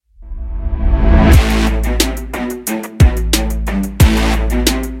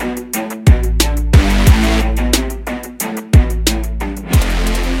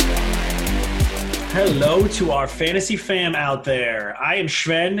to our fantasy fam out there. I am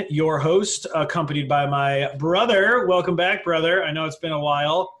Schwen, your host, accompanied by my brother. Welcome back, brother. I know it's been a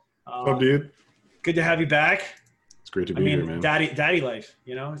while. What's up, dude? Good to have you back. It's great to be here, man. Daddy life,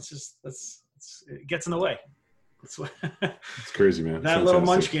 it's just, it gets in the way. It's crazy, man. That little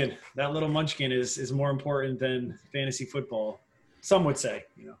munchkin is more important than fantasy football. Some would say,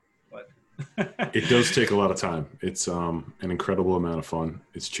 but it does take a lot of time. It's an incredible amount of fun.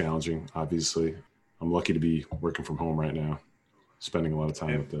 It's challenging, obviously. I'm lucky to be working from home right now, spending a lot of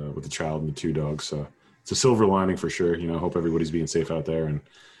time with the child and the two dogs. So it's a silver lining for sure. I hope everybody's being safe out there, and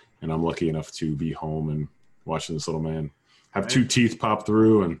I'm lucky enough to be home and watching this little man have two teeth pop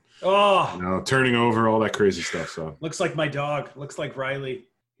through and turning over, all that crazy stuff. So looks like my dog. Looks like Riley.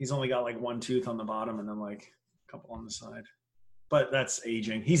 He's only got like one tooth on the bottom and then like a couple on the side. But that's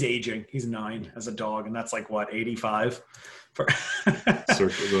aging. He's aging. He's 9 as a dog, and that's like what, 85?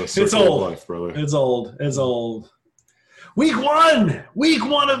 It's old, life, brother. It's old. Week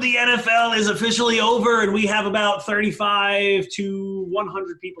one of the NFL is officially over, and we have about 35 to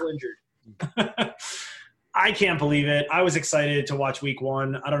 100 people injured. I can't believe it. I was excited to watch week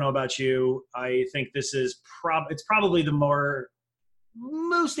 1. I don't know about you. I think this is it's probably the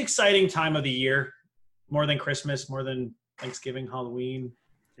most exciting time of the year, more than Christmas, more than Thanksgiving, Halloween.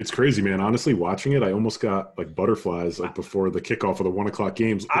 It's crazy, man. Honestly, watching it, I almost got like butterflies like before the kickoff of the 1:00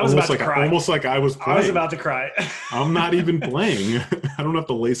 games. I was about to cry. Almost like I was playing. I was about to cry. I'm not even playing. I don't have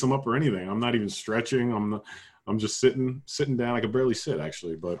to lace them up or anything. I'm not even stretching. I'm just sitting down. I could barely sit,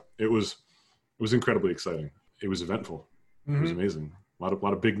 actually, but it was incredibly exciting. It was eventful. Mm-hmm. It was amazing. A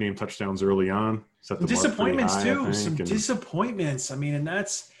lot of big name touchdowns early on. Disappointments too. Some disappointments. I mean, and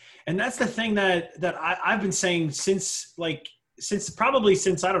that's the thing that I've been saying since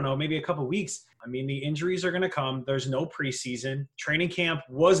I don't know, maybe a couple of weeks. I mean, the injuries are going to come. There's no preseason. Training camp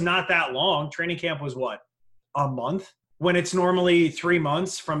was not that long. Training camp was what? A month? When it's normally 3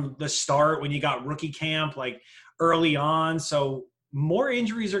 months from the start, when you got rookie camp, like early on. So more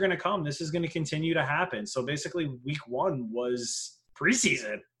injuries are going to come. This is going to continue to happen. So basically week 1 was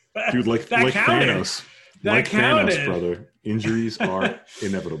preseason. Dude, like Thanos. Like Thanos, brother. Injuries are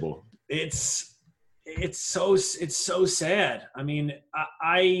inevitable. It's so sad. I mean,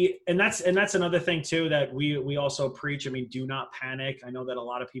 and that's another thing too that we also preach. I mean, do not panic. I know that a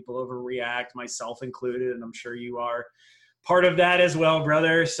lot of people overreact, myself included, and I'm sure you are part of that as well,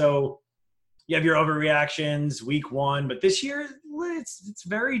 brother. So you have your overreactions week 1, but this year it's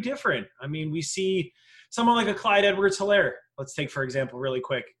very different. I mean, we see someone like a Clyde Edwards-Helaire. Let's take, for example, really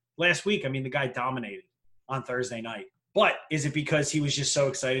quick. Last week, I mean, the guy dominated on Thursday night. But is it because he was just so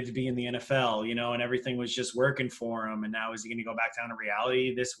excited to be in the NFL, and everything was just working for him? And now is he going to go back down to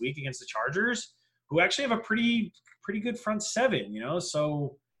reality this week against the Chargers, who actually have a pretty good front seven,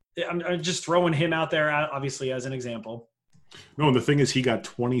 So I'm just throwing him out there, obviously, as an example. No, and the thing is he got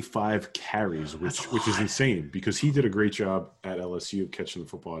 25 carries, which is insane because he did a great job at LSU catching the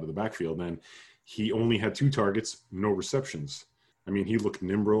football out of the backfield. And he only had 2 targets, no receptions. I mean, he looked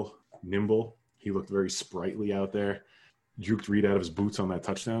nimble. He looked very sprightly out there. Juked Reed out of his boots on that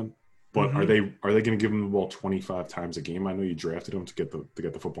touchdown. But are they going to give him the ball 25 times a game? I know you drafted him to get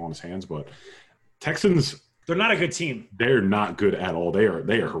the football in his hands, but Texans, they're not a good team. They're not good at all. They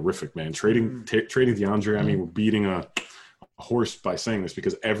are horrific, man. Trading DeAndre. I mean, we're beating a horse by saying this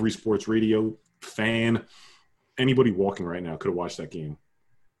because every sports radio fan, anybody walking right now could have watched that game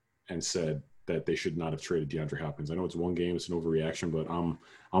and said that they should not have traded DeAndre Hopkins. I know it's one game, it's an overreaction, but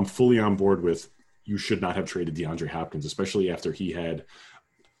I'm fully on board with you should not have traded DeAndre Hopkins, especially after he had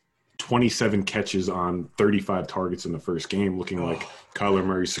 27 catches on 35 targets in the first game, looking like Kyler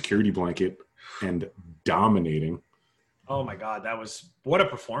Murray's security blanket and dominating. Oh my God, what a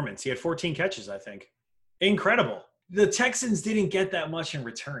performance. He had 14 catches, I think. Incredible. The Texans didn't get that much in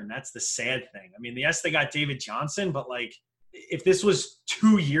return. That's the sad thing. I mean, yes, they got David Johnson, but like if this was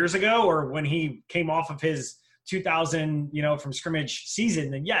 2 years ago or when he came off of his 2000, from scrimmage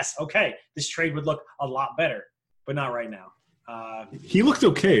season, then yes, okay, this trade would look a lot better, but not right now. He looked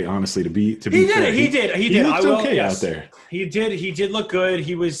okay, honestly. He did. He looked okay out there. He did look good.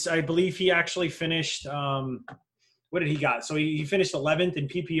 He was, I believe, he actually finished. What did he got? So he finished 11th in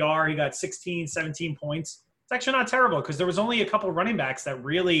PPR. He got 16, 17 points. It's actually not terrible because there was only a couple of running backs that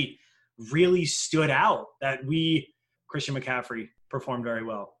really, really stood out. Christian McCaffrey performed very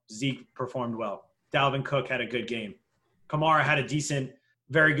well. Zeke performed well. Dalvin Cook had a good game. Kamara had a decent,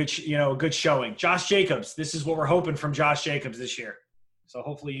 very good, good showing. Josh Jacobs, this is what we're hoping from Josh Jacobs this year. So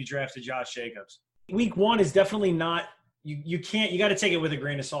hopefully you drafted Josh Jacobs. Week 1 is definitely not you got to take it with a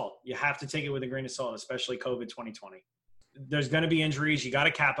grain of salt. You have to take it with a grain of salt, especially COVID 2020. There's going to be injuries. You got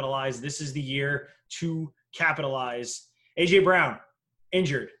to capitalize. This is the year to capitalize. AJ Brown,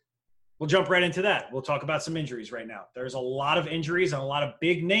 injured. We'll jump right into that. We'll talk about some injuries right now. There's a lot of injuries and a lot of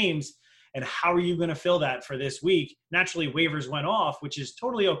big names. And how are you going to fill that for this week? Naturally, waivers went off, which is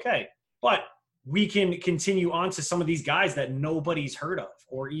totally okay. But we can continue on to some of these guys that nobody's heard of,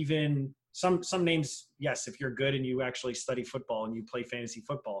 or even some names. Yes, if you're good and you actually study football and you play fantasy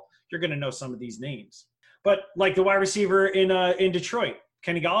football, you're going to know some of these names. But like the wide receiver in Detroit,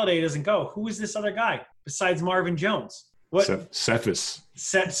 Kenny Golladay doesn't go. Who is this other guy besides Marvin Jones? What? Cephas.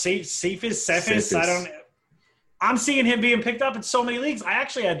 Cephas. I'm seeing him being picked up in so many leagues.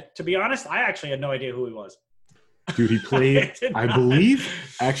 To be honest, I actually had no idea who he was. Dude, he played, I believe,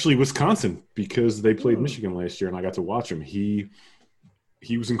 actually Wisconsin, because they played Michigan last year, and I got to watch him. He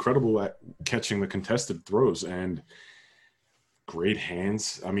was incredible at catching the contested throws and great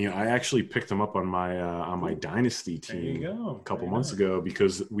hands. I mean, I actually picked him up on my dynasty team a couple months ago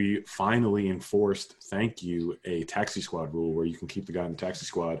because we finally enforced, thank you, a taxi squad rule where you can keep the guy in the taxi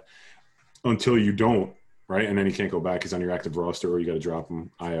squad until you don't, right? And then he can't go back. He's on your active roster, or you got to drop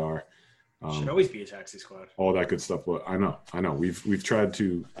him IR. Should always be a taxi squad. All that good stuff. But I know. We've tried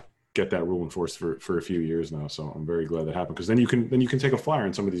to get that rule enforced for a few years now, so I'm very glad that happened, because then you can take a flyer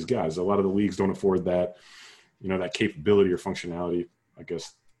on some of these guys. A lot of the leagues don't afford that, that capability or functionality, I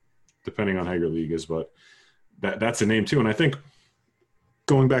guess, depending on how your league is. But that's a name too. And I think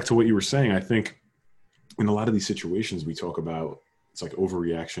going back to what you were saying, I think in a lot of these situations we talk about, it's like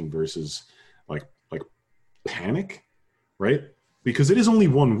overreaction versus like panic, right? Because it is only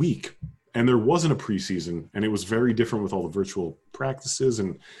 1 week. And there wasn't a preseason, and it was very different with all the virtual practices.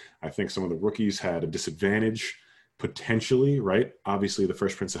 And I think some of the rookies had a disadvantage potentially, right? Obviously, the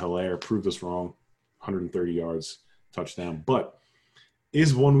Fresh Prince of Bel-Air proved us wrong, 130 yards, touchdown. But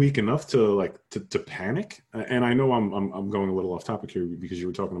is 1 week enough to panic? And I know I'm going a little off topic here because you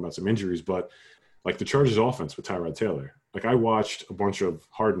were talking about some injuries, but like the Chargers offense with Tyrod Taylor. Like, I watched a bunch of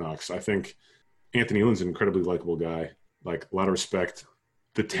Hard Knocks. I think Anthony Lynn's an incredibly likable guy, like a lot of respect.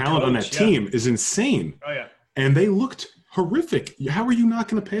 The talent on that team is insane. Oh, yeah. And they looked horrific. How are you not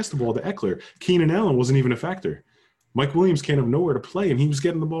going to pass the ball to Eckler? Keenan Allen wasn't even a factor. Mike Williams came out of nowhere to play, and he was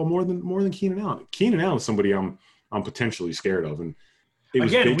getting the ball more than Keenan Allen. Keenan Allen is somebody I'm potentially scared of. And it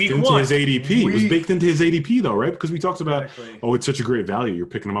was baked into his ADP. It was baked into his ADP, though, right? Because we talked about, it's such a great value. You're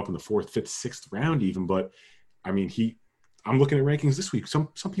picking him up in the 4th, 5th, 6th round even. But, I mean, I'm looking at rankings this week. Some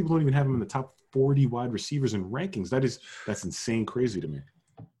people don't even have him in the top 40 wide receivers in rankings. That's insane crazy to me.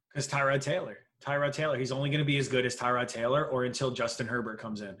 Because Tyrod Taylor, he's only going to be as good as Tyrod Taylor or until Justin Herbert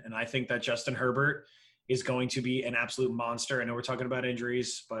comes in. And I think that Justin Herbert is going to be an absolute monster. I know we're talking about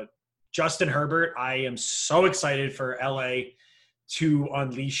injuries, but Justin Herbert, I am so excited for LA to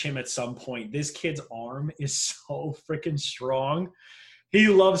unleash him at some point. This kid's arm is so freaking strong. He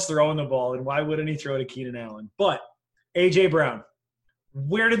loves throwing the ball, and why wouldn't he throw to Keenan Allen? But AJ Brown,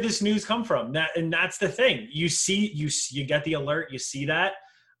 where did this news come from? That's the thing. You get the alert, you see that.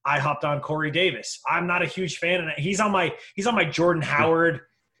 I hopped on Corey Davis. I'm not a huge fan, and he's on my Jordan Howard,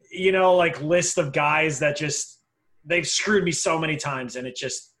 list of guys that just, they've screwed me so many times, and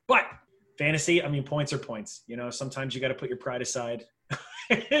but fantasy, I mean, points are points. Sometimes you got to put your pride aside.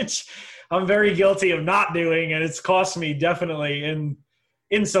 I'm very guilty of not doing, and it's cost me definitely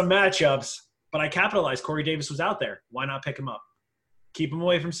in some matchups. But I capitalized. Corey Davis was out there. Why not pick him up? Keep him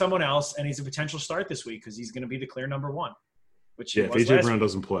away from someone else, and he's a potential start this week because he's going to be the clear number one. If AJ Brown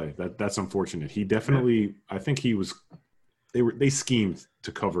doesn't play, that's unfortunate. He definitely, I think he was. They schemed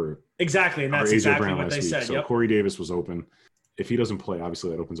to cover exactly, and that's exactly what they said. So Corey Davis was open. If he doesn't play, obviously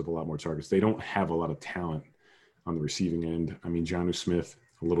that opens up a lot more targets. They don't have a lot of talent on the receiving end. I mean, Jonnu Smith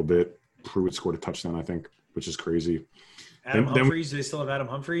a little bit. Pruitt scored a touchdown, I think, which is crazy. Adam Humphries. Do they still have Adam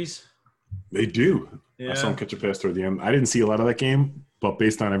Humphries? They do. Yeah. I saw him catch a pass toward the end. I didn't see a lot of that game, but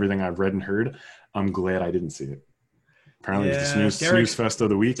based on everything I've read and heard, I'm glad I didn't see it. Apparently, it's the snooze fest of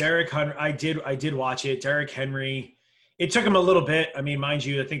the week. Derrick Henry, I did watch it. Derrick Henry, it took him a little bit. I mean, mind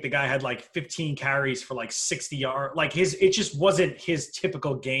you, I think the guy had like 15 carries for like 60 yards. Like it just wasn't his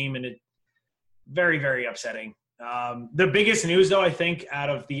typical game, and it very, very upsetting. The biggest news, though, I think, out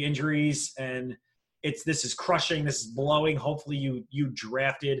of the injuries, and this is crushing, this is blowing. Hopefully, you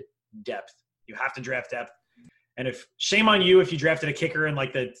drafted depth. You have to draft depth, and shame on you if you drafted a kicker in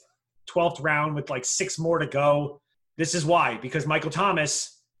like the 12th round with like 6 more to go. This is why, because Michael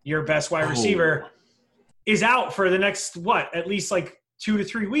Thomas, your best wide receiver, is out for the next, at least like 2 to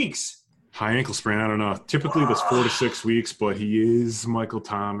 3 weeks. High ankle sprain, I don't know. Typically, that's 4 to 6 weeks, but he is Michael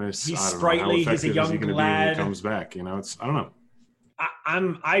Thomas. He's sprightly. He's a young lad. When he comes back, I don't know.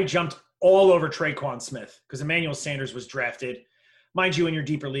 I jumped all over Traquan Smith because Emmanuel Sanders was drafted. Mind you, in your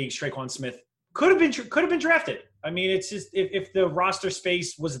deeper leagues, Traquan Smith could have been drafted. I mean, it's just if the roster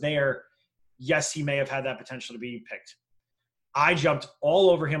space was there, yes, he may have had that potential to be picked. I jumped all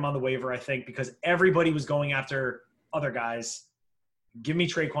over him on the waiver, I think, because everybody was going after other guys. Give me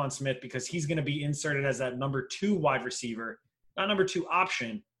Traquan Smith because he's going to be inserted as that number 2 wide receiver, not number 2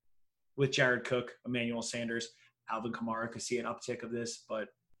 option with Jared Cook, Emmanuel Sanders, Alvin Kamara could see an uptick of this, but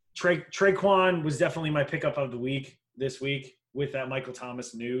Traquan was definitely my pickup of the week this week with that Michael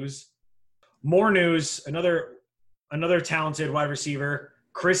Thomas news. More news, another talented wide receiver,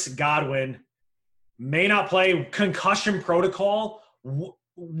 Chris Godwin, may not play, concussion protocol.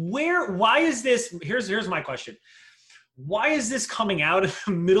 Why is this? Here's my question. Why is this coming out in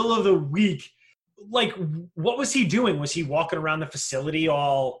the middle of the week? Like, what was he doing? Was he walking around the facility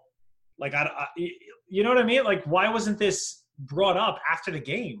all like, you know what I mean? Like, why wasn't this brought up after the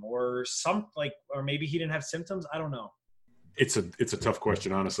game or or maybe he didn't have symptoms? I don't know. It's a tough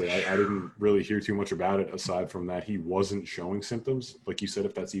question, honestly. I didn't really hear too much about it aside from that he wasn't showing symptoms, like you said,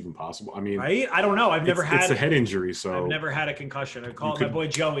 if that's even possible. I mean, right? I don't know. It's a head injury, so I've never had a concussion. I called my boy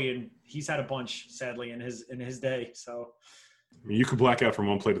Joey, and he's had a bunch, sadly, in his day. So I mean, you could black out from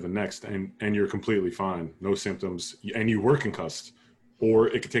one play to the next, and you're completely fine, no symptoms, and you were concussed. Or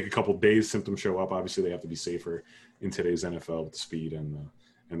it could take a couple days, symptoms show up. Obviously, they have to be safer in today's NFL with the speed and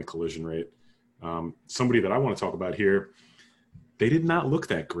the collision rate. Somebody that I want to talk about here. They did not look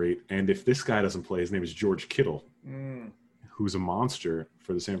that great. And if this guy doesn't play, his name is George Kittle, who's a monster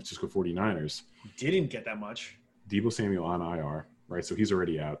for the San Francisco 49ers. Didn't get that much. Deebo Samuel on IR, right? So he's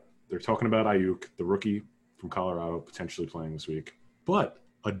already out. They're talking about Ayuk, the rookie from Colorado, potentially playing this week. But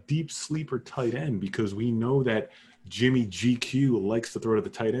a deep sleeper tight end, because we know that Jimmy GQ likes to throw to the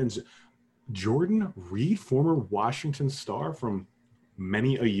tight ends. Jordan Reed, former Washington star from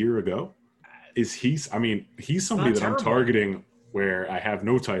many a year ago. He's somebody that I'm targeting where I have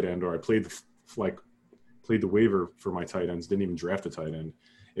no tight end, or I played the waiver for my tight ends, didn't even draft a tight end.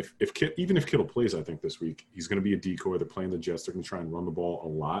 Even if Kittle plays, I think this week he's going to be a decoy. They're playing the Jets. They're going to try and run the ball a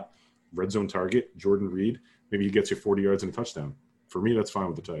lot. Red zone target, Jordan Reed. Maybe he gets you 40 yards and a touchdown. For me, that's fine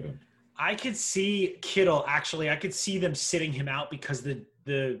with the tight end. I could see Kittle actually. I could see them sitting him out because the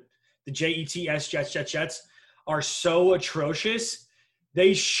Jets are so atrocious.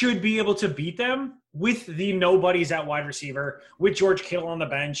 They should be able to beat them with the nobodies at wide receiver, with George Kittle on the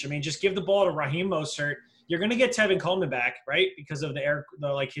bench. I mean, just give the ball to Raheem Mostert. You're going to get Tevin Coleman back, right? Because of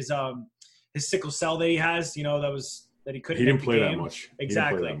his sickle cell that he has. You know, that he couldn't. He didn't play that much.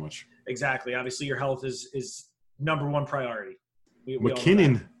 Exactly. Exactly. Obviously, your health is number one priority.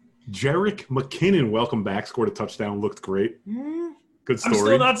 McKinnon, Jerick McKinnon, welcome back. Scored a touchdown. Looked great. Good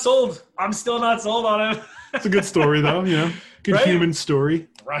story. I'm still not sold on him. It's a good story, though. You know, good right? Human story.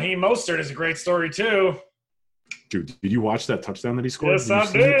 Raheem Mostert is a great story too. Dude, did you watch that touchdown that he scored? Yes,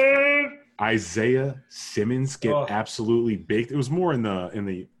 I did. Isaiah Simmons get absolutely baked. It was more in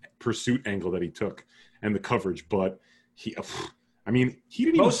the pursuit angle that he took and the coverage, but he didn't.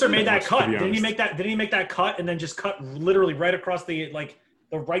 Mostert made that cut. Didn't he make that cut and then just cut literally right across the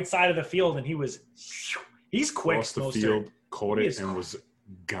right side of the field? And he's quick. Across the field, caught it and was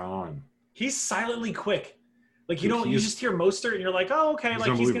gone. He's silently quick. Like you just hear Mostert and you're like, oh, okay,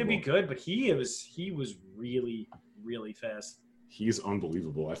 he's gonna be good, but he was really, really fast. He's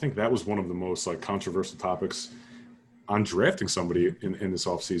unbelievable. I think that was one of the most controversial topics on drafting somebody in this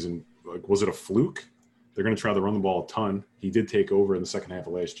offseason. Like, was it a fluke? They're going to try to run the ball a ton. He did take over in the second half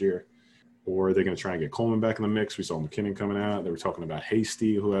of last year. Or are they going to try and get Coleman back in the mix? We saw McKinnon coming out. They were talking about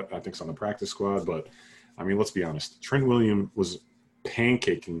Hasty, who I think is on the practice squad. But, I mean, let's be honest. Trent Williams was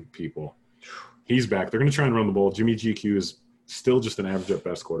pancaking people. He's back. They're going to try and run the ball. Jimmy GQ is still just an average at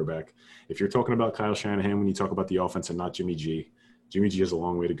best quarterback. If you're talking about Kyle Shanahan when you talk about the offense and not Jimmy G has a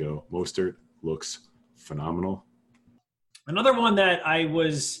long way to go. Mostert looks phenomenal. Another one that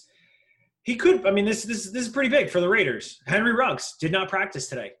this is pretty big for the Raiders. Henry Ruggs did not practice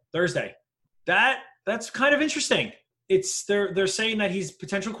today, Thursday. That's kind of interesting. They're saying that he's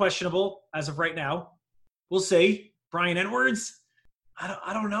potential questionable as of right now. We'll see. Bryan Edwards,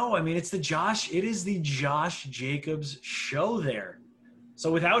 I don't know. I mean, it is the Josh Jacobs show there.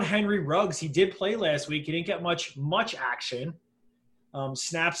 So without Henry Ruggs, he did play last week. He didn't get much action.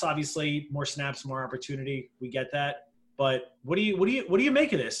 Snaps, obviously, more snaps, more opportunity. We get that. But what do you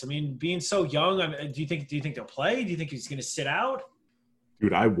make of this? I mean, being so young, do you think they'll play? Do you think he's going to sit out?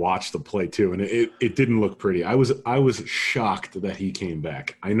 Dude, I watched the play too, and it didn't look pretty. I was shocked that he came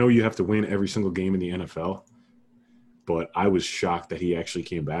back. I know you have to win every single game in the NFL, but I was shocked that he actually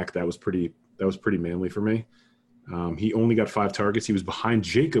came back. That was pretty manly for me. He only got 5 targets. He was behind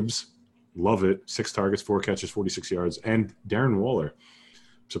Jacobs. Love it. 6 targets, 4 catches, 46 yards, and Darren Waller.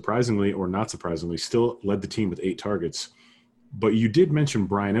 surprisingly or not surprisingly, still led the team with 8 targets. But you did mention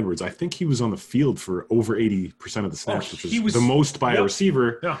Bryan Edwards. I think he was on the field for over 80% of the snaps, which was the most by a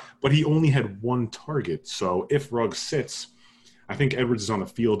receiver, but he only had 1 target. So if Ruggs sits, I think Edwards is on the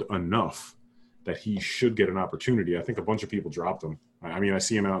field enough that he should get an opportunity. I think a bunch of people dropped him. I mean, I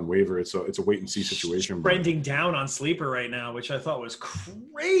see him out in waiver. It's a wait-and-see situation. Trending down on Sleeper right now, which I thought was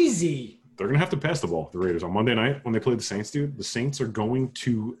crazy. They're going to have to pass the ball, the Raiders. On Monday night when they play the Saints, dude, the Saints are going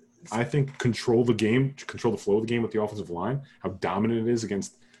to – I think control the game, control the flow of the game with the offensive line. How dominant it is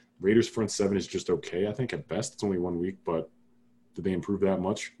against Raiders front 7 is just okay. I think at best it's only 1 week, but did they improve that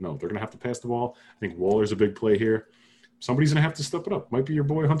much? No, they're going to have to pass the ball. I think Waller's a big play here. Somebody's going to have to step it up. Might be your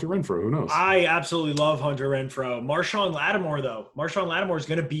boy Hunter Renfrow. Who knows? I absolutely love Hunter Renfrow. Marshawn Lattimore, though. Marshawn Lattimore is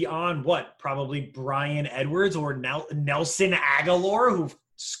going to be on what? Probably Bryan Edwards or Nelson Aguilar, who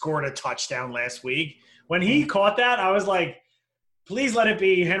scored a touchdown last week. When he caught that, I was like, please let it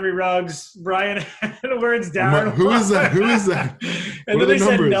be Henry Ruggs, Bryan Edwards, Darren. Who is that? Who is that? And then they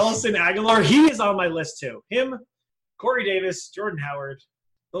said Nelson Aguilar. He is on my list too. Him, Corey Davis, Jordan Howard.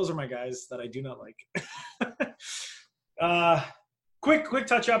 Those are my guys that I do not like. Quick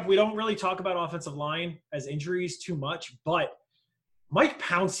touch up. We don't really talk about offensive line as injuries too much, but Mike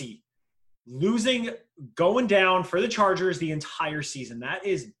Pouncey going down for the Chargers the entire season. That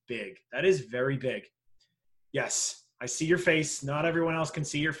is big. That is very big. Yes. I see your face. Not everyone else can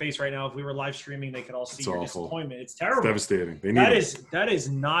see your face right now. If we were live streaming, they could all see your disappointment. It's terrible. It's devastating. That is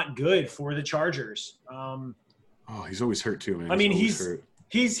not good for the Chargers. He's always hurt too, man. I mean, he's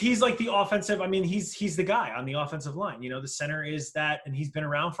like the offensive. I mean, he's the guy on the offensive line. You know, the center is that, and he's been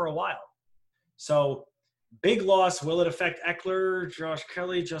around for a while. So big loss. Will it affect Eckler, Josh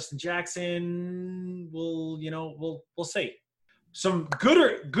Kelly, Justin Jackson? We'll see. Some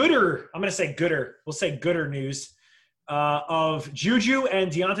gooder. I'm going to say gooder. We'll say gooder news. Of Juju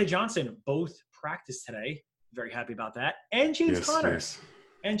and Deontay Johnson both practiced today. Very happy about that. And James Conner. Yes.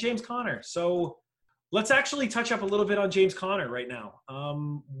 And James Conner. So let's actually touch up a little bit on James Conner right now.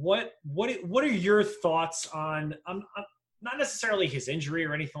 What are your thoughts on not necessarily his injury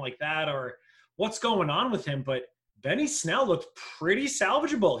or anything like that or what's going on with him, but Benny Snell looked pretty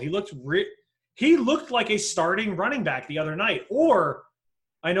salvageable. He looked like a starting running back the other night. Or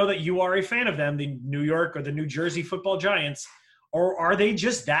I know that you are a fan of them, the New York or the New Jersey Football Giants, or are they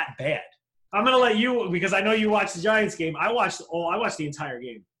just that bad? I'm going to let you, because I know you watched the Giants game. I watched the entire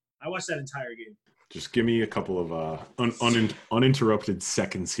game. I watched that entire game. Just give me a couple of uninterrupted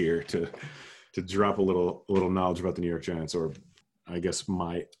seconds here to drop a little knowledge about the New York Giants, or I guess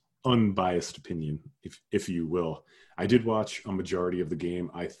my unbiased opinion, if you will. I did watch a majority of the game.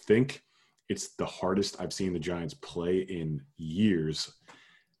 I think it's the hardest I've seen the Giants play in years.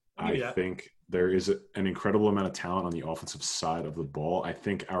 I think there is an incredible amount of talent on the offensive side of the ball. I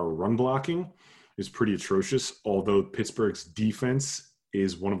think our run blocking is pretty atrocious, although Pittsburgh's defense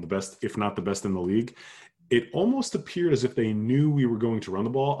is one of the best, if not the best in the league. It almost appeared as if they knew we were going to run the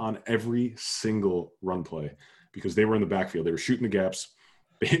ball on every single run play because they were in the backfield. They were shooting the gaps.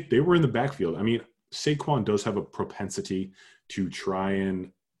 They were in the backfield. I mean, Saquon does have a propensity to try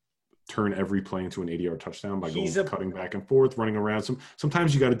and turn every play into an 80-yard touchdown by cutting back and forth, running around.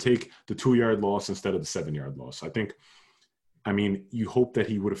 Sometimes you got to take the 2-yard loss instead of the 7-yard loss. I mean, you hope that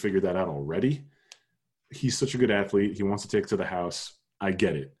he would have figured that out already. He's such a good athlete. He wants to take it to the house. I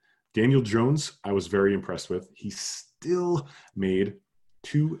get it. Daniel Jones, I was very impressed with. He still made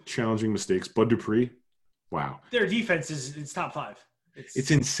 2 challenging mistakes. Bud Dupree, wow. Their defense is top 5.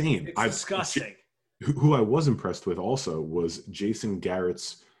 It's insane. It's disgusting. Who I was impressed with also was Jason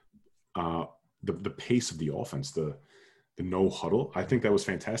Garrett's the pace of the offense, the no huddle. I think that was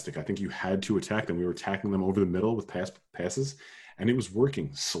fantastic. I think you had to attack them. We were attacking them over the middle with passes, and it was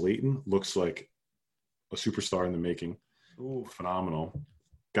working. Slayton looks like a superstar in the making. Ooh. Phenomenal.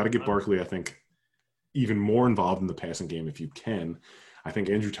 Got to get Barkley, I think, even more involved in the passing game if you can. I think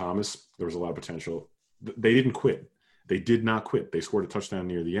Andrew Thomas, there was a lot of potential. They didn't quit. They did not quit. They scored a touchdown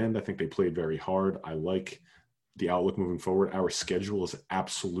near the end. I think they played very hard. I like the outlook moving forward. Our schedule is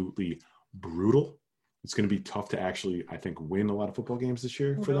absolutely brutal. It's going to be tough to actually, I think, win a lot of football games this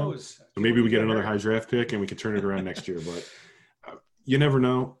year for them. So maybe we get another high draft pick and we can turn it around next year. But you never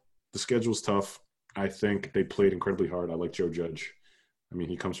know. The schedule's tough. I think they played incredibly hard. I like Joe Judge. I mean,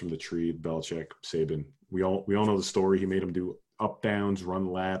 he comes from the tree, Belichick, Saban. We all know the story. He made him do up, downs, run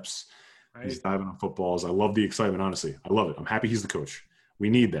laps. Right. He's diving on footballs. I love the excitement, honestly. I love it. I'm happy he's the coach. We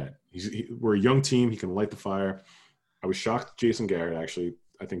need that. We're a young team. He can light the fire. I was shocked Jason Garrett, actually.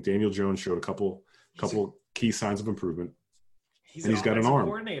 I think Daniel Jones showed a couple key signs of improvement. He's got an arm.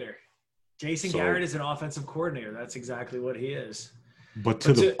 Coordinator. Jason Garrett is an offensive coordinator. That's exactly what he is. But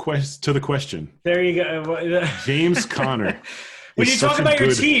to the question, there you go. James Conner. When you talk about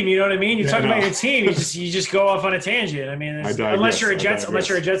your team, you know what I mean. You talk about your team, you just go off on a tangent. I mean, unless you're a Jets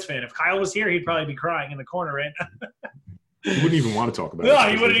fan. If Kyle was here, he'd probably be crying in the corner right now. He wouldn't even want to talk about it. No,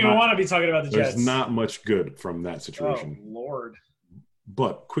 he wouldn't even want to be talking about the Jets. There's not much good from that situation. Oh, Lord.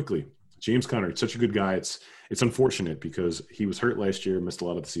 But quickly, James Conner, such a good guy. It's unfortunate because he was hurt last year, missed a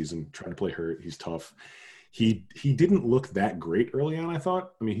lot of the season, trying to play hurt. He's tough. He didn't look that great early on, I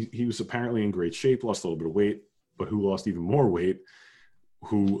thought. I mean, he was apparently in great shape, lost a little bit of weight, but who lost even more weight,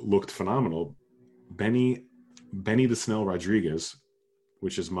 who looked phenomenal, Benny the Snell Rodriguez,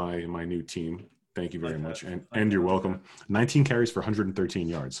 which is my new team. Thank you very much. And you're welcome. 19 carries for 113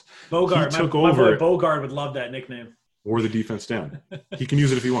 yards. Bogart. My boy Bogart would love that nickname. Or the defense down. He can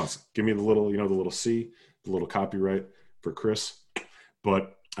use it if he wants. Give me the little C, the little copyright for Chris.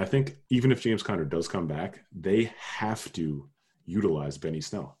 But I think even if James Conner does come back, they have to utilize Benny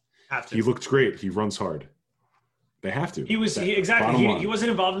Snell. Have to. He looked great. He runs hard. They have to. He wasn't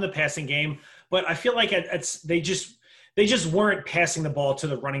involved in the passing game, but I feel like they just weren't passing the ball to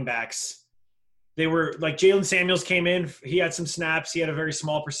the running backs. They were like Jalen Samuels came in. He had some snaps. He had a very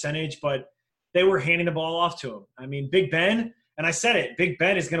small percentage, but they were handing the ball off to him. I mean, Big Ben, and I said it, Big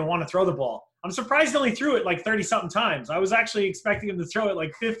Ben is going to want to throw the ball. I'm surprised he only threw it like 30-something times. I was actually expecting him to throw it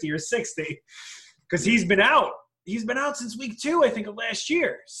like 50 or 60 because he's been out. He's been out since week 2, I think, of last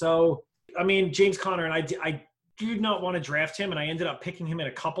year. So, I mean, James Conner, and I did not want to draft him, and I ended up picking him in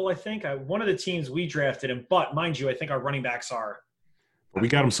a couple, I think. One of the teams we drafted him, but mind you, I think our running backs are. But we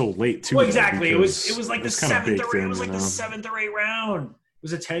got him so late, too. Well, exactly. It was like the 7th or 8th round. It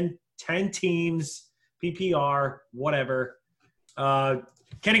was a 10 teams, PPR, whatever.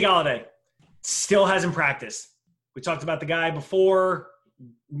 Kenny Golladay still hasn't practiced. We talked about the guy before,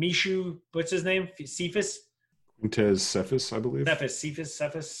 Mishu, what's his name? Cephas? Quintez Cephas, I believe.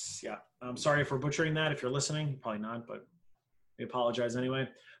 Cephas. Yeah. I'm sorry if we're butchering that. If you're listening, probably not, but we apologize anyway.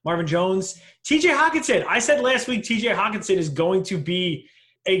 Marvin Jones. TJ Hockenson. I said last week TJ Hockenson is going to be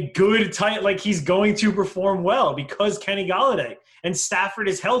a good tight, like he's going to perform well because Kenny Golladay and Stafford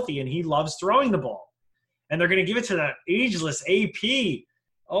is healthy and he loves throwing the ball. And they're going to give it to that ageless AP.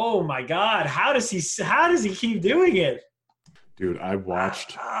 Oh my God. How does he keep doing it? Dude, I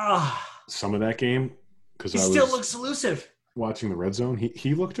watched some of that game because I still looks elusive. Watching the red zone.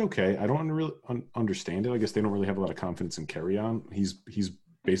 He looked okay. I don't really understand it. I guess they don't really have a lot of confidence in Kerryon. He's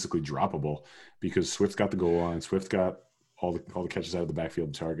basically droppable because Swift got the goal line. Swift got all the catches out of the backfield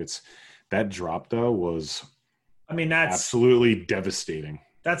and targets. That drop though was that's absolutely devastating.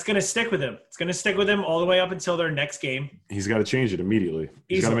 That's going to stick with him. It's going to stick with him all the way up until their next game. He's got to change it immediately.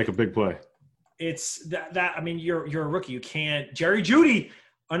 He's got to make a big play. It's that I mean, you're a rookie. You can't. Jerry Jeudy,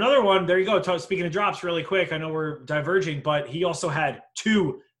 another one. There you go. Speaking of drops really quick, I know we're diverging, but he also had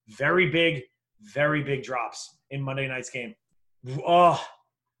 2 very big drops in Monday night's game. Oh,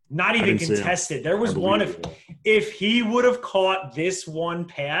 not even contested. There was one. If he would have caught this one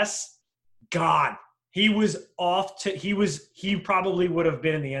pass, God, he was off to. He probably would have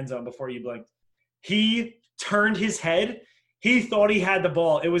been in the end zone before you blinked. He turned his head. He thought he had the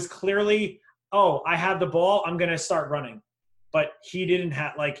ball. It was clearly, oh, I have the ball. I'm going to start running. But he didn't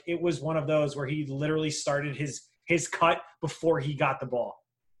have, like, it was one of those where he literally started his cut before he got the ball.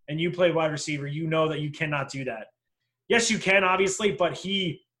 And you play wide receiver, you know that you cannot do that. Yes, you can, obviously, but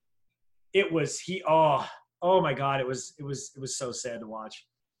oh my God, it was so sad to watch.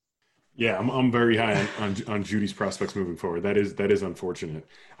 Yeah, I'm very high on Judy's prospects moving forward. That is unfortunate.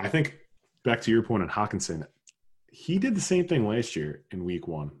 I think back to your point on Hockenson, he did the same thing last year in week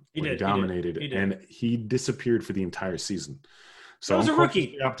 1. He dominated, and he disappeared for the entire season. So that was a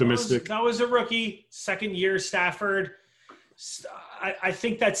rookie. Optimistic. That was a rookie, second year Stafford. I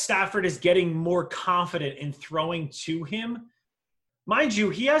think that Stafford is getting more confident in throwing to him. Mind you,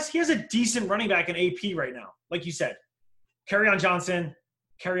 he has a decent running back in AP right now. Like you said, Kerryon Johnson,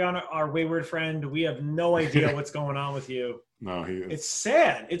 Kerryon, our wayward friend. We have no idea what's going on with you. No, it's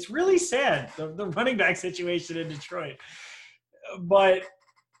sad. It's really sad, the running back situation in Detroit. But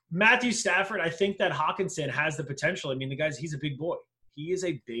Matthew Stafford, I think that Hockenson has the potential. I mean, he's a big boy. He is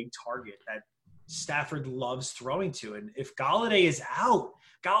a big target that Stafford loves throwing to. And if Golladay is out,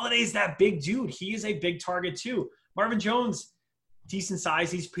 Galladay's that big dude. He is a big target too. Marvin Jones, decent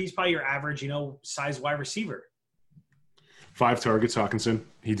size. He's probably your average, size wide receiver. 5 targets, Hockenson.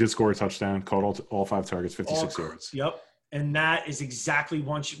 He did score a touchdown, caught all 5 targets, 56 yards. Yep. And that is exactly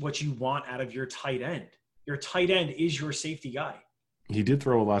what you want out of your tight end. Your tight end is your safety guy. He did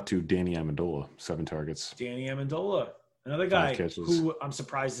throw a lot to Danny Amendola, 7 targets. Danny Amendola, another guy who I'm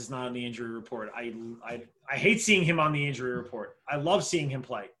surprised is not on the injury report. I I hate seeing him on the injury report. I love seeing him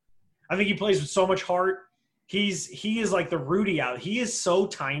play. I think he plays with so much heart. He is like the Rudy out. He is so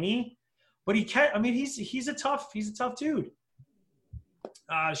tiny, but he can't. I mean, he's a tough dude.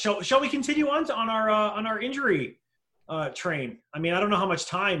 Shall we continue on our injury train? I mean, I don't know how much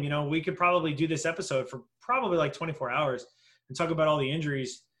time. We could probably do this episode for probably like 24 hours and talk about all the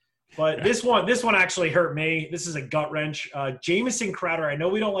injuries. But this one actually hurt me. This is a gut wrench. Jamison Crowder. I know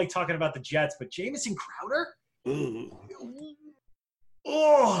we don't like talking about the Jets, but Jamison Crowder.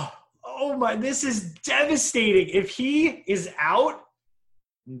 Oh my! This is devastating. If he is out,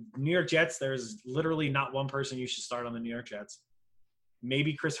 New York Jets. There's literally not one person you should start on the New York Jets.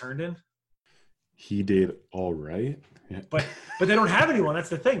 Maybe Chris Herndon. He did all right. Yeah. But they don't have anyone. That's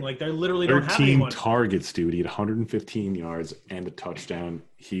the thing. Like, they literally don't have anyone. 13 targets, dude. He had 115 yards and a touchdown.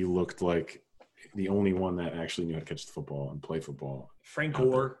 He looked like the only one that actually knew how to catch the football and play football. Frank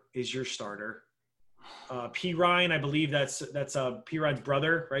Gore is your starter. P. Ryan, I believe that's P. Ryan's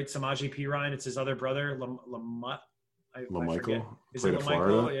brother, right? Samaje P. Ryan. It's his other brother, LaMichael. Is it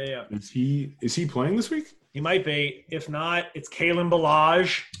LaMichael? Yeah. Is he playing this week? He might be. If not, it's Kalen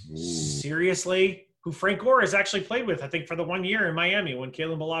Ballage. Ooh. Seriously? Who Frank Gore has actually played with, I think, for the 1 year in Miami when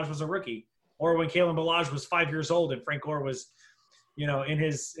Kalen Ballage was a rookie. Or when Kalen Ballage was 5 years old and Frank Gore was, in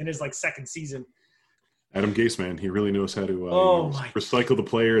his like second season. Adam Gase, man. He really knows how to recycle the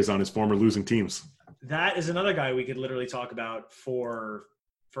players on his former losing teams. That is another guy we could literally talk about for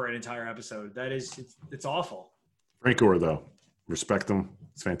an entire episode. It's awful. Frank Gore, though. Respect him.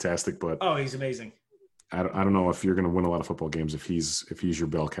 It's fantastic, but he's amazing. I don't know if you're going to win a lot of football games if he's your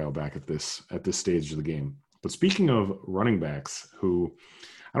bell cow back at this stage of the game. But speaking of running backs, who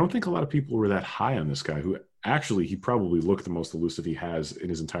I don't think a lot of people were that high on this guy, who actually he probably looked the most elusive he has in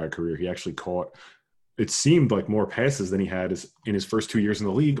his entire career. He actually caught, it seemed like, more passes than he had in his first 2 years in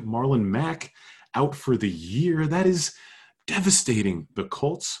the league. Marlon Mack out for the year. That is devastating. The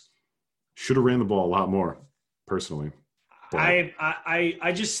Colts should have ran the ball a lot more, personally.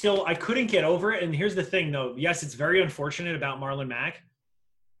 I just still couldn't get over it. And here's the thing, though. Yes, it's very unfortunate about Marlon Mack.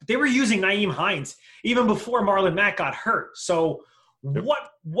 But they were using Nyheim Hines even before Marlon Mack got hurt. So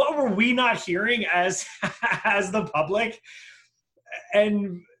what were we not hearing as the public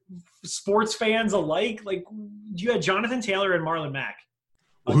and sports fans alike? Like, you had Jonathan Taylor and Marlon Mack.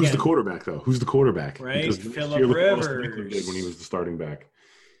 Well, who's the quarterback, though? Who's the quarterback? Right, because Phillip Rivers. Did when he was the starting back.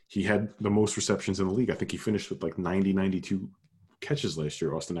 He had the most receptions in the league. I think he finished with like 92 catches last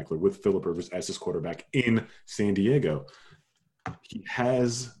year, Austin Eckler, with Phillip Rivers as his quarterback in San Diego. He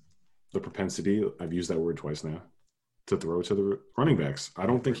has the propensity, I've used that word twice now, to throw to the running backs. I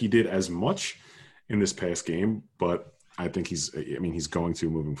don't think he did as much in this past game, but I think he's going to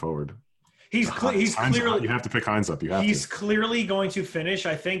moving forward. He's clearly – you have to pick Hines up. He's clearly going to finish.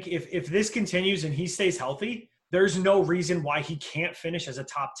 I think if this continues and he stays healthy – there's no reason why he can't finish as a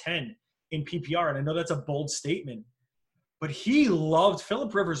top 10 in PPR. And I know that's a bold statement, but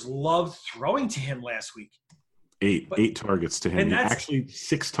Phillip Rivers loved throwing to him last week. Eight targets to him. And actually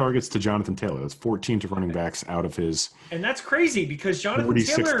 6 targets to Jonathan Taylor. That's 14 to running backs out of his. And that's crazy because Jonathan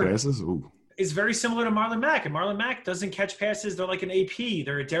Taylor is very similar to Marlon Mack. And Marlon Mack doesn't catch passes. They're like an AP.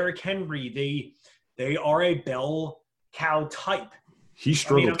 They're a Derrick Henry. They are a bell cow type. He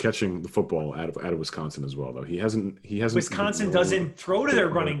struggled catching the football out of Wisconsin as well, though. He hasn't. Wisconsin doesn't throw to their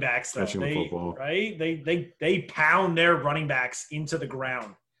running backs, though. Catching the football, right? They pound their running backs into the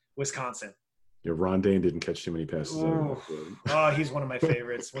ground. Wisconsin. Yeah, Rondane didn't catch too many passes. He's one of my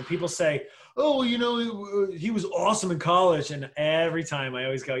favorites. When people say, "Oh, he was awesome in college," and every time I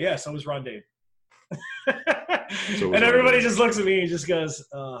always go, "Yeah, so was Rondane." And everybody just looks at me and just goes,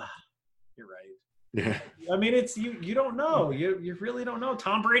 "You're right." Yeah. I mean, it's you don't know. You really don't know.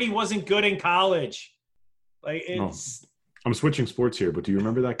 Tom Brady wasn't good in college. Like, it's. I'm switching sports here, but do you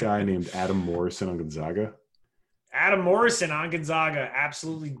remember that guy named Adam Morrison on Gonzaga? Adam Morrison on Gonzaga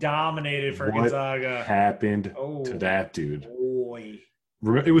absolutely dominated for Gonzaga. What happened to that dude? Boy.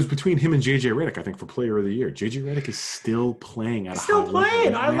 It was between him and JJ Redick, I think, for Player of the Year. JJ Redick is still playing at a high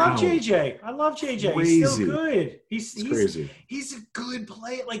level. I love JJ. Crazy. He's still good. He's crazy. He's a good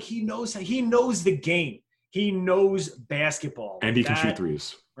player. Like, he knows the game. He knows basketball. And he can shoot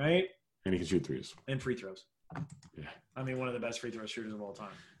threes. Right? And he can shoot threes. And free throws. Yeah. I mean, one of the best free throw shooters of all time.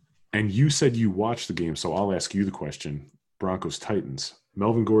 And you said you watched the game, so I'll ask you the question. Broncos-Titans.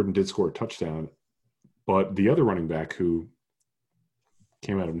 Melvin Gordon did score a touchdown, but the other running back who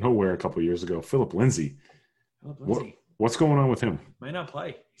came out of nowhere a couple of years ago, Phillip Lindsay. What's going on with him? Might not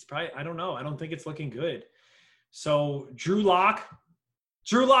play. He's probably – I don't know. I don't think it's looking good. So Drew Lock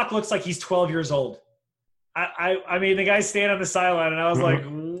looks like he's 12 years old. I mean, the guy standing on the sideline, and I was like,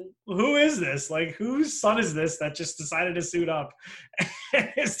 who is this? Like, whose son is this that just decided to suit up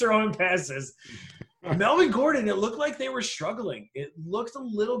and is throwing passes? Melvin Gordon, it looked like they were struggling. It looked a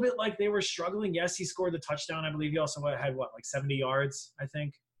little bit like they were struggling. Yes, he scored the touchdown. I believe he also had, like 70 yards, I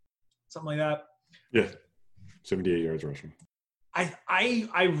think. Something like that. Yeah, 78 yards rushing.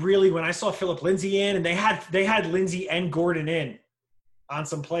 I really, when I saw Philip Lindsay in, and they had Lindsay and Gordon in on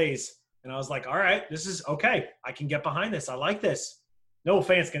some plays, and I was like, all right, this is okay. I can get behind this. I like this. Noah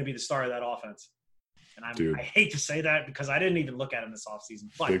Fant's going to be the star of that offense. And I hate to say that because I didn't even look at him this offseason.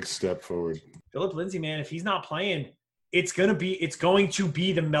 But big step forward. Philip Lindsay, man, if he's not playing, it's going to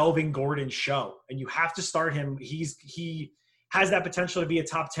be the Melvin Gordon show. And you have to start him. He has that potential to be a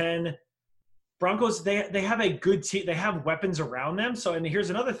top 10. Broncos, they have a good team. They have weapons around them. So, and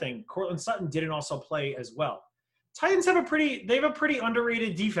here's another thing. Courtland Sutton didn't also play as well. Titans have a pretty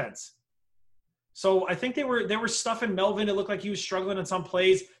underrated defense. So I think they were stuffing Melvin. It looked like he was struggling in some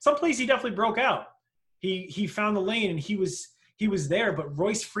plays. Some plays he definitely broke out. He found the lane and he was there. But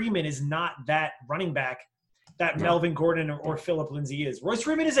Royce Freeman is not that running back that Melvin Gordon or Philip Lindsay is. Royce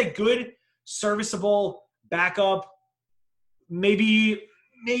Freeman is a good, serviceable backup. Maybe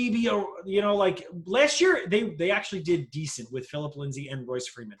like last year they actually did decent with Philip Lindsay and Royce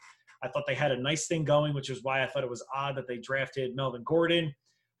Freeman. I thought they had a nice thing going, which is why I thought it was odd that they drafted Melvin Gordon.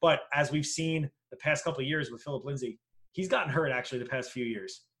 But as we've seen the past couple of years with Philip Lindsay, he's gotten hurt actually the past few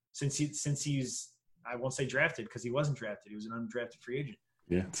years since he's I won't say drafted because he wasn't drafted. He was an undrafted free agent.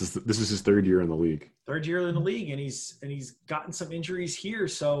 Yeah, this is his third year in the league. Third year in the league, and he's gotten some injuries here.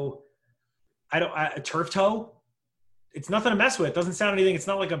 So a turf toe. It's nothing to mess with. It doesn't sound anything. It's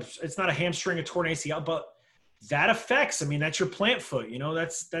not a hamstring, a torn ACL, but that affects. I mean, that's your plant foot. You know,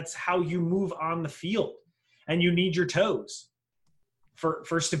 that's how you move on the field, and you need your toes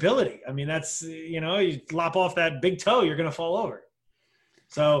for stability. I mean, that's, you lop off that big toe, you're going to fall over.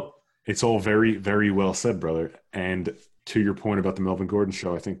 So it's all very, very well said, brother. And to your point about the Melvin Gordon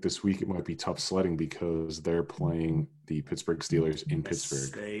show, I think this week it might be tough sledding because they're playing the Pittsburgh Steelers in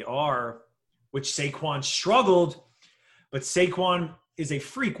Pittsburgh. They are, which Saquon struggled. But Saquon is a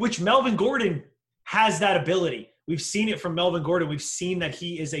freak, which Melvin Gordon has that ability. We've seen it from Melvin Gordon. We've seen that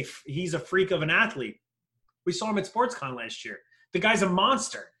he's a freak of an athlete. We saw him at SportsCon last year. The guy's a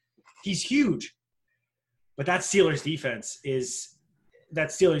monster. He's huge. But that Steelers defense it's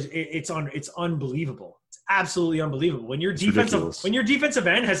unbelievable. It's absolutely unbelievable. When your defensive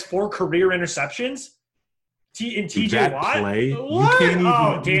end has 4 career interceptions, in TJ Watt, play,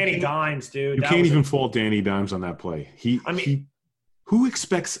 what? Danny Dimes, dude. You can't even fault Danny Dimes on that play. Who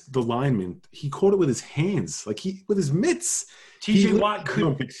expects the lineman? He caught it with his hands, with his mitts. TJ Watt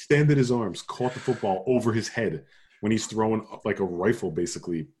extended his arms, caught the football over his head when he's throwing like a rifle,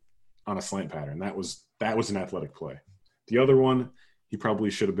 basically on a slant pattern. That was an athletic play. The other one, he probably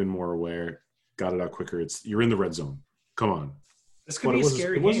should have been more aware, got it out quicker. You're in the red zone. Come on. This could be a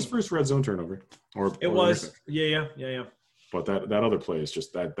scary game. It was his first red zone turnover. It was. Yeah. But that other play is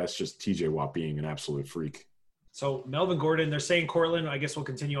that's just TJ Watt being an absolute freak. So Melvin Gordon, they're saying Courtland. I guess we'll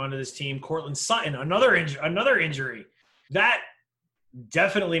continue on to this team. Courtland Sutton, another injury. That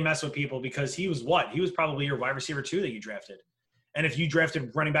definitely messed with people because he was what? He was probably your wide receiver 2 that you drafted. And if you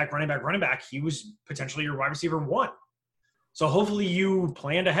drafted running back, he was potentially your wide receiver 1. So hopefully you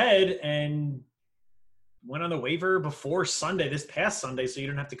planned ahead and went on the waiver before this past Sunday, so you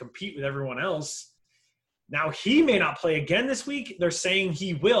don't have to compete with everyone else. Now, he may not play again this week. They're saying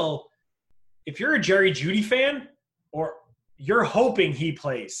he will. If you're a Jerry Jeudy fan, or you're hoping he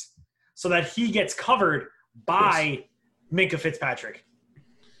plays so that he gets covered by Minkah Fitzpatrick.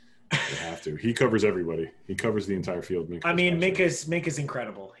 They have to. He covers everybody. He covers the entire field. Minkah's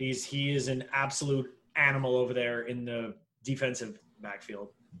incredible. He is an absolute animal over there in the defensive backfield.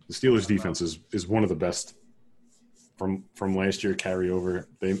 The Steelers' defense is one of the best from last year carryover.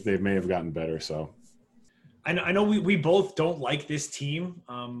 They may have gotten better. So I know we both don't like this team.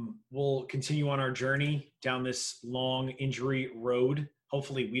 We'll continue on our journey down this long injury road.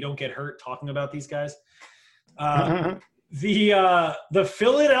 Hopefully we don't get hurt talking about these guys. The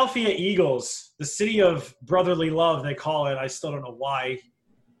Philadelphia Eagles, the city of brotherly love, they call it. I still don't know why.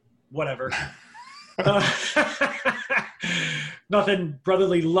 Whatever. Nothing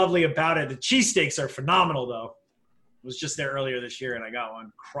brotherly lovely about it. The cheesesteaks are phenomenal, though. I was just there earlier this year, and I got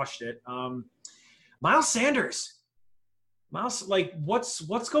one. Crushed it. Miles Sanders.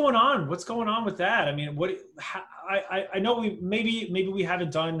 What's going on? What's going on with that? I mean, I know maybe we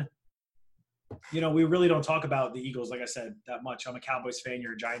haven't done. We really don't talk about the Eagles, like I said, that much. I'm a Cowboys fan.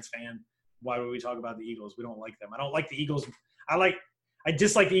 You're a Giants fan. Why would we talk about the Eagles? We don't like them. I don't like the Eagles. I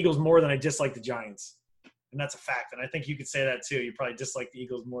dislike the Eagles more than I dislike the Giants. and that's a fact. And I think you could say that too. You probably dislike the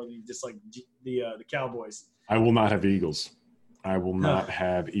Eagles more than you dislike the Cowboys. I will not have Eagles. I will not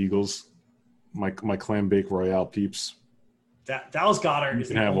have Eagles. My clam bake royale peeps. Dallas Goedert is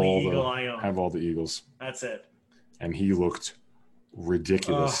the only Eagle I own. Have all the Eagles. That's it. And he looked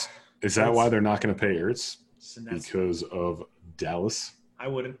ridiculous. Is that why they're not going to pay Ertz? Because of Dallas? I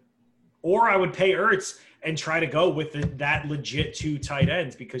wouldn't. Or I would pay Ertz and try to go with that legit 2 tight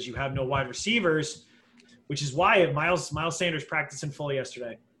ends because you have no wide receivers, which is why Miles Sanders practiced in full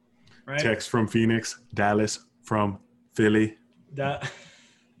yesterday. Right? Text from Phoenix, Dallas from Philly.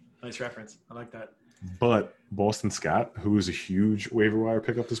 Nice reference. I like that. But Boston Scott, who was a huge waiver wire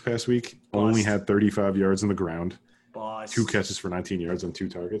pickup this past week, only had 35 yards on the ground. 2 catches for 19 yards on 2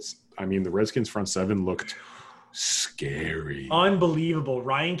 targets. I mean, the Redskins' front 7 looked scary. Unbelievable.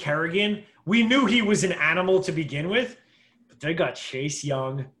 Ryan Kerrigan, we knew he was an animal to begin with, but they got Chase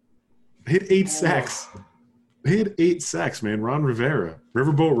Young. Hit 8 sacks. They had 8 sacks, man. Ron Rivera.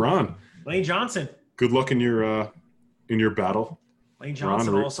 Riverboat Ron. Lane Johnson. Good luck in your battle. Lane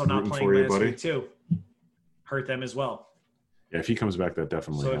Johnson Ron, also not playing last week, too. Hurt them as well. Yeah, if he comes back, that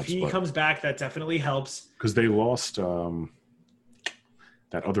definitely helps. So if he comes back, that definitely helps. Because they lost that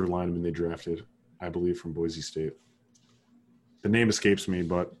other lineman they drafted, I believe, from Boise State. The name escapes me,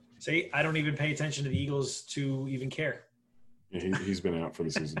 but... See, I don't even pay attention to the Eagles to even care. Yeah, he's been out for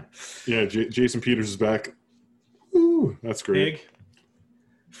the season. Yeah, Jason Peters is back. Ooh, that's great. Big.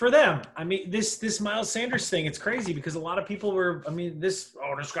 For them, I mean, this Miles Sanders thing, it's crazy because a lot of people were, this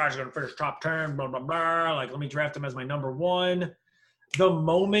guy's going to finish top 10, blah, blah, blah. Like, let me draft him as my number 1. The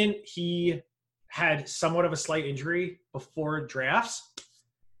moment he had somewhat of a slight injury before drafts,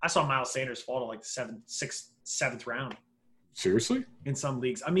 I saw Miles Sanders fall to like the 6th, 7th round. Seriously? In some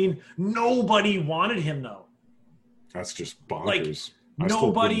leagues. I mean, nobody wanted him, though. That's just bonkers. Like,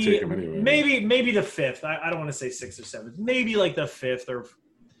 nobody, take him anyway. Maybe the 5th. I don't want to say 6th or 7th. Maybe like the 5th or...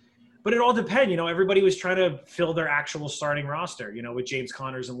 But it all depends. Everybody was trying to fill their actual starting roster, with James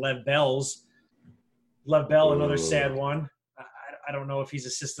Connors and Lev Bell, another sad one. I don't know if he's a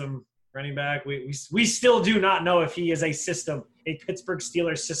system running back. We still do not know if he is a Pittsburgh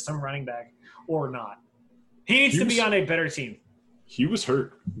Steelers system running back or not. He needs to be on a better team. He was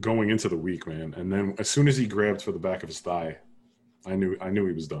hurt going into the week, man. And then as soon as he grabbed for the back of his thigh, I knew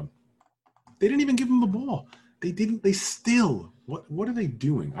he was done. They didn't even give him the ball. They didn't. They still. What are they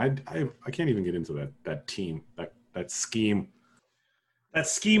doing? I can't even get into that team, that scheme. That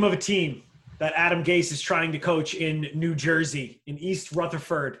scheme of a team that Adam Gase is trying to coach in New Jersey, in East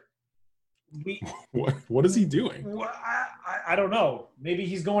Rutherford. What is he doing? I don't know. Maybe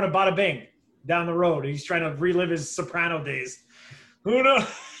he's going to Bada Bing down the road. He's trying to relive his Soprano days. Who knows?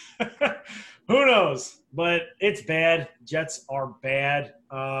 Who knows? But it's bad. Jets are bad.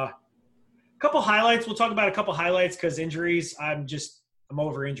 Couple highlights. We'll talk about a couple highlights because injuries. I'm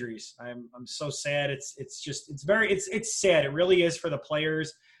over injuries. I'm so sad. It's sad. It really is for the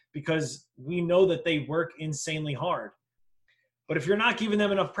players because we know that they work insanely hard. But if you're not giving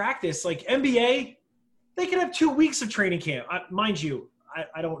them enough practice, like NBA, they can have 2 weeks of training camp. Mind you,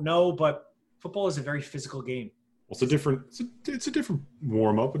 I don't know, but football is a very physical game. Well, it's a different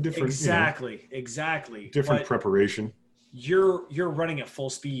warm up, a different exactly different preparation. You're running at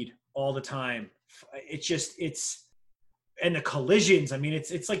full speed all the time. And the collisions.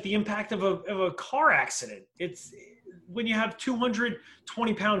 It's like the impact of a car accident. It's when you have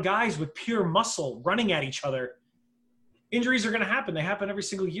 220-pound guys with pure muscle running at each other. Injuries are going to happen. They happen every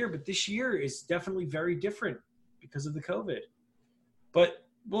single year, but this year is definitely very different because of the COVID. But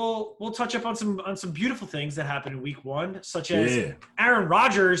we'll touch up on some beautiful things that happened in week 1, such as Aaron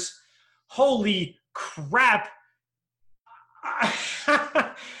Rodgers. Holy crap.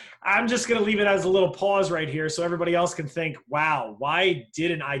 I'm just going to leave it as a little pause right here so everybody else can think, wow, why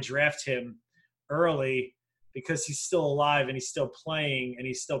didn't I draft him early? Because he's still alive and he's still playing and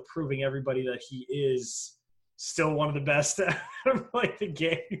he's still proving everybody that he is still one of the best at like the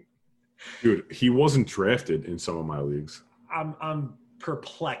game. Dude, he wasn't drafted in some of my leagues. I'm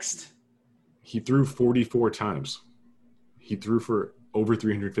perplexed. He threw 44 times. He threw for over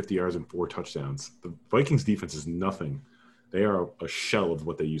 350 yards and 4 touchdowns. The Vikings defense is nothing. They are a shell of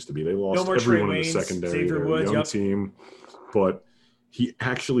what they used to be. They lost everyone in the secondary. They're a young team. But he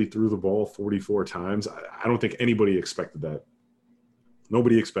actually threw the ball 44 times. I don't think anybody expected that.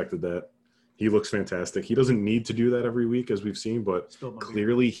 Nobody expected that. He looks fantastic. He doesn't need to do that every week, as we've seen, but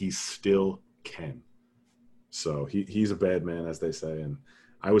clearly he still can. So he's a bad man, as they say, and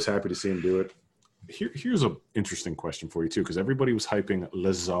I was happy to see him do it. Here's an interesting question for you, too, because everybody was hyping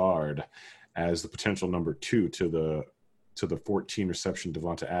Lazard as the potential number 2 to the 14 reception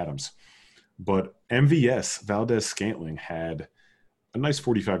Devonta Adams. But MVS, Valdez Scantling, had a nice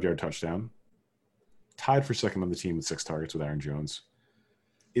 45-yard touchdown, tied for second on the team with 6 targets with Aaron Jones.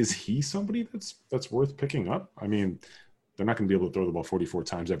 Is he somebody that's worth picking up? I mean, they're not going to be able to throw the ball 44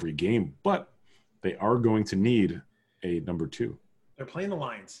 times every game, but they are going to need a number 2. They're playing the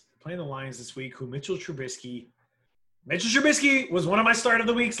Lions. They're playing the Lions this week, who Mitchell Trubisky was one of my start of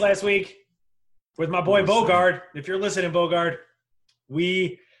the weeks last week with my boy Bogard. If you're listening, Bogard,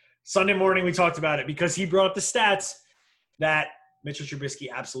 Sunday morning we talked about it because he brought up the stats that Mitchell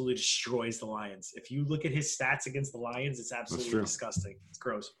Trubisky absolutely destroys the Lions. If you look at his stats against the Lions, it's absolutely disgusting. It's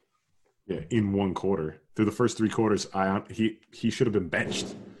gross. Yeah, in one quarter. Through the first 3 quarters, he should have been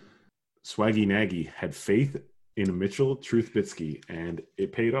benched. Swaggy Nagy had faith in Mitchell Trubisky, and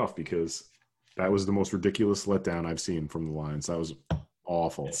it paid off because that was the most ridiculous letdown I've seen from the Lions. That was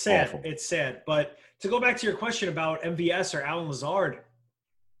awful. It's sad. Awful. It's sad. But to go back to your question about MVS or Allen Lazard,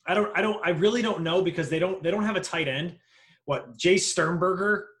 I really don't know because they don't have a tight end. What, Jay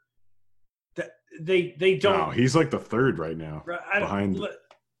Sternberger? They don't. No, he's like the 3rd right now. Behind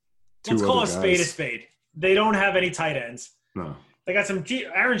let's call a spade. They don't have any tight ends. No. They got some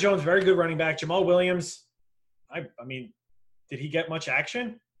Aaron Jones, very good running back. Jamal Williams. I mean, did he get much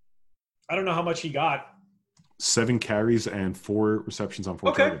action? I don't know how much he got. 7 carries and 4 receptions on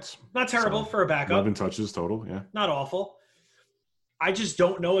 4 targets. Not terrible for a backup. 11 touches total, yeah. Not awful. I just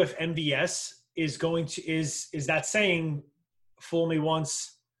don't know if MVS is going to is that saying fool me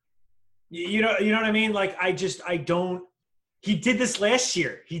once. You know what I mean? Like I don't. He did this last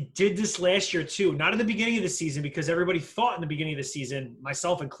year. He did this last year too. Not at the beginning of the season because everybody thought in the beginning of the season,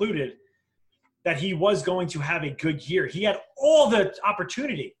 myself included, that he was going to have a good year. He had all the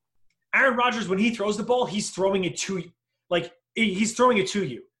opportunity. Aaron Rodgers, when he throws the ball, he's throwing it to you.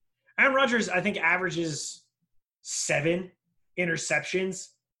 Aaron Rodgers, I think, averages 7 interceptions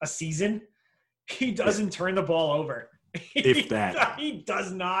a season. He doesn't turn the ball over. If that. He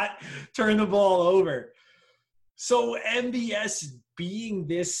does not turn the ball over. So MVS being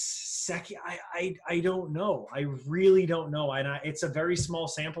this second, I don't know. I really don't know. And it's a very small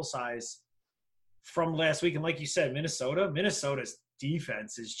sample size from last week. And like you said, Minnesota's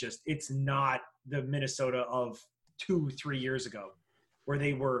defense is just, it's not the Minnesota of 2-3 years ago where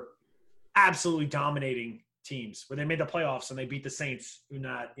they were absolutely dominating teams, where they made the playoffs and they beat the Saints, who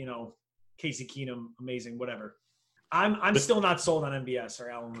not, Casey Keenum, amazing, whatever. I'm still not sold on MVS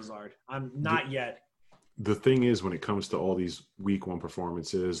or Allen Lazard. I'm not yet. The thing is, when it comes to all these week 1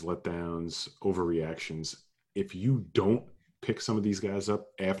 performances, letdowns, overreactions, if you don't pick some of these guys up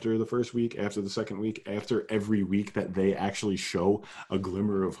after the first week, after the second week, after every week that they actually show a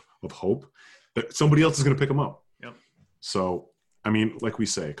glimmer of hope, that somebody else is going to pick them up. Yep. So, I mean, like we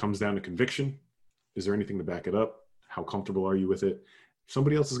say, it comes down to conviction. Is there anything to back it up? How comfortable are you with it?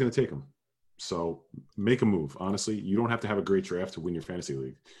 Somebody else is going to take them. So make a move. Honestly, you don't have to have a great draft to win your fantasy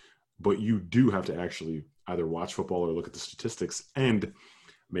league, but you do have to actually either watch football or look at the statistics and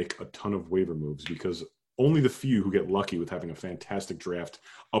make a ton of waiver moves, because only the few who get lucky with having a fantastic draft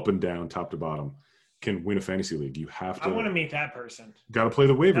up and down, top to bottom, can win a fantasy league. You have to. I want to meet that person. Got to play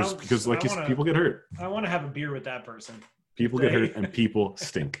the waivers because, people get hurt. I want to have a beer with that person. People get hurt and people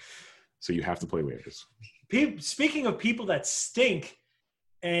stink. So you have to play waivers. Speaking of people that stink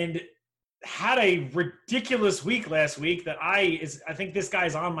and had a ridiculous week last week that I think this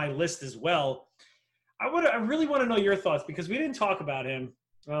guy's on my list as well. I really want to know your thoughts because we didn't talk about him.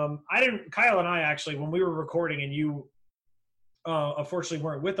 Kyle and I actually, when we were recording and you unfortunately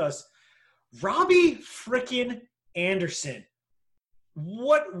weren't with us, Robbie frickin' Anderson.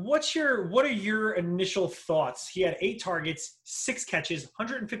 What are your initial thoughts? He had 8 targets, 6 catches,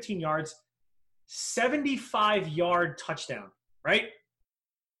 115 yards, 75-yard touchdown, right?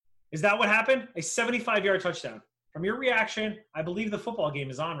 Is that what happened? A 75-yard touchdown. From your reaction, I believe the football game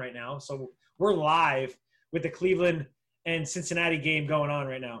is on right now. So we're live with the Cleveland and Cincinnati game going on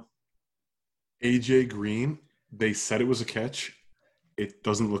right now. AJ Green, they said it was a catch. It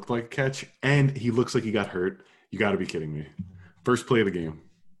doesn't look like a catch. And he looks like he got hurt. You got to be kidding me. First play of the game.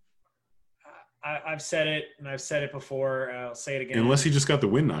 I've said it, and I've said it before. I'll say it again. Unless he just got the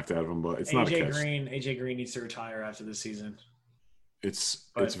wind knocked out of him, but it's not a catch. AJ Green needs to retire after this season. It's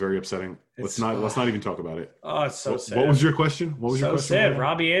very upsetting. Let's not even talk about it. Oh, it's so sad. What was your question? What was your question? So sad.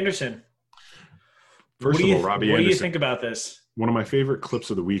 Robbie Anderson. First of all, Robbie Anderson. What do you think about this? One of my favorite clips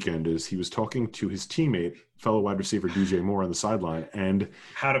of the weekend is he was talking to his teammate, fellow wide receiver DJ Moore on the sideline, and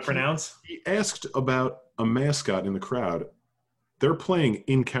how to pronounce? He asked about a mascot in the crowd. They're playing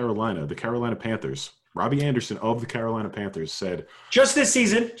in Carolina, the Carolina Panthers. Robbie Anderson of the Carolina Panthers said, Just this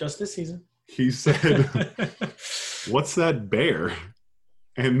season. He said, "What's that bear?"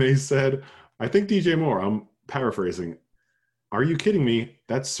 And they said, I think DJ Moore, I'm paraphrasing. Are you kidding me?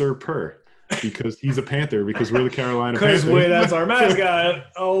 That's Sir Purr. Because he's a Panther, because we're the Carolina Panthers. Because that's our mascot.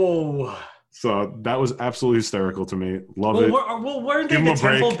 Oh. So that was absolutely hysterical to me. Love it. Weren't they the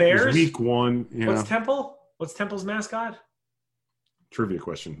Temple Bears? Week 1. Yeah. What's Temple? What's Temple's mascot? Trivia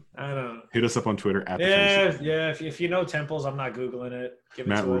question. I don't know. Hit us up on Twitter at Yeah. If you know Temples, I'm not Googling it. Give it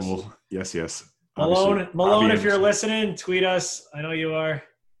Matt to Rule. us. Yes. Malone, if you're listening, tweet us. I know you are.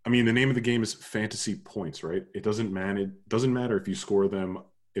 I mean, the name of the game is fantasy points, right? It doesn't matter if you score them,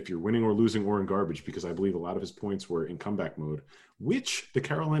 if you're winning or losing or in garbage, because I believe a lot of his points were in comeback mode, which the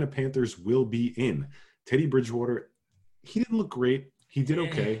Carolina Panthers will be in. Teddy Bridgewater, he didn't look great. He did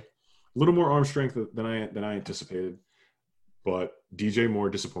okay. A little more arm strength than I anticipated. But DJ Moore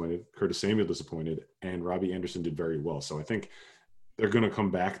disappointed, Curtis Samuel disappointed, and Robbie Anderson did very well. So I think they're going to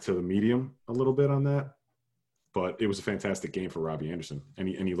come back to the medium a little bit on that. But it was a fantastic game for Robbie Anderson, and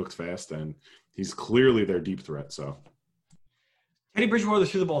he looked fast, and he's clearly their deep threat. So Teddy Bridgewater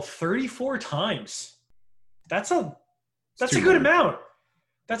threw the ball 34 times. That's a good amount.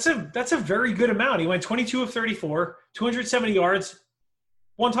 That's a very good amount. He went 22 of 34, 270 yards,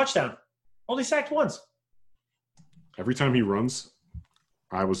 1 touchdown. Only sacked once. Every time he runs,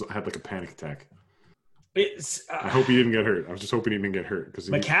 I had like a panic attack. I hope he didn't get hurt. I was just hoping he didn't get hurt because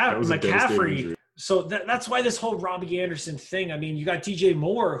McCaffrey. So that's why this whole Robbie Anderson thing. I mean, you got DJ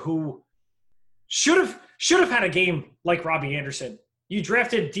Moore, who should have had a game like Robbie Anderson. You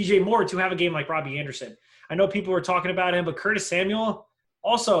drafted DJ Moore to have a game like Robbie Anderson. I know people were talking about him, but Curtis Samuel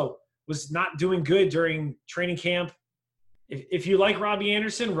also was not doing good during training camp. If you like Robbie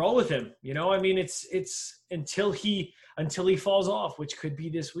Anderson, roll with him. You know, I mean, it's until he falls off, which could be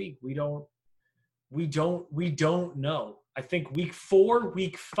this week. We don't know. I think week 4,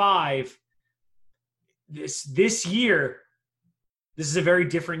 week 5. This year, this is a very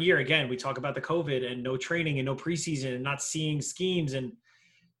different year. Again, we talk about the COVID and no training and no preseason and not seeing schemes and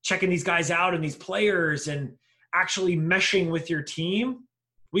checking these guys out and these players and actually meshing with your team.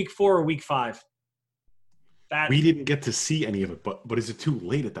 Week 4 or week 5. We didn't get to see any of it, but is it too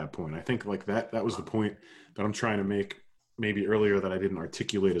late at that point? I think like that was the point that I'm trying to make maybe earlier that I didn't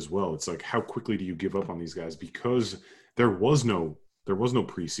articulate as well. It's like, how quickly do you give up on these guys? Because there was no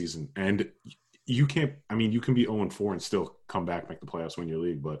preseason, and you can be 0-4 and still come back, make the playoffs, win your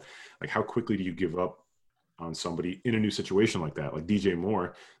league. But like, how quickly do you give up on somebody in a new situation like that? Like DJ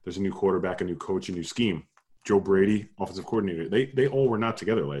Moore, there's a new quarterback, a new coach, a new scheme. Joe Brady, offensive coordinator. They all were not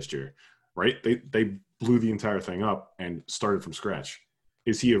together last year, right? They blew the entire thing up and started from scratch.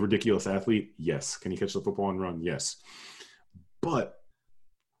 Is he a ridiculous athlete? Yes. Can he catch the football and run? Yes. But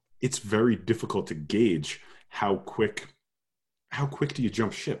it's very difficult to gauge how quick do you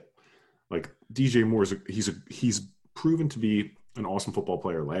jump ship? Like DJ Moore, he's proven to be an awesome football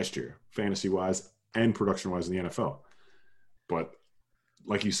player last year, fantasy-wise and production-wise in the NFL. But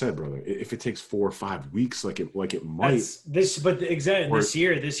like you said, brother, if it takes 4 or 5 weeks, like it might. This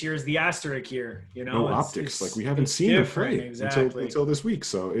year is the asterisk year. You know, no optics. Like we haven't seen him play until this week.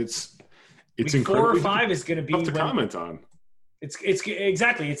 So it's week 4 or 5 is going to be tough to comment on. It's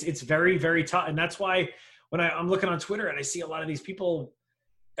exactly. It's very, very tough, and that's why when I'm looking on Twitter and I see a lot of these people,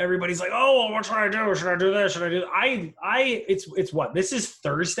 everybody's like, "Oh, what should I do? Should I do this? Should I do?" It's what? This is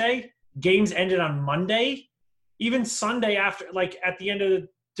Thursday. Games ended on Monday. Even Sunday after, like at the end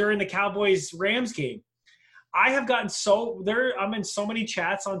during the Cowboys-Rams game, I have gotten I'm in so many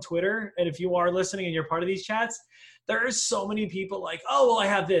chats on Twitter, and if you are listening and you're part of these chats, there are so many people like, "Oh, well, I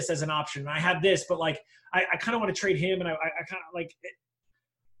have this as an option, and I have this, but like I kind of want to trade him," and I kind of like,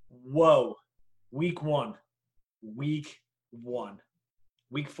 whoa, week 1, week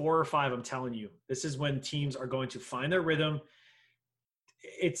 4 or 5. I'm telling you, this is when teams are going to find their rhythm.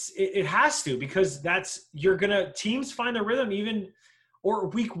 It has to, because teams find their rhythm or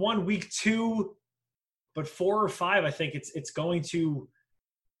week 1, week 2, but 4 or 5, I think it's going to,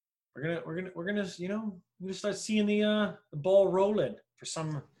 we're gonna start seeing the ball rolling for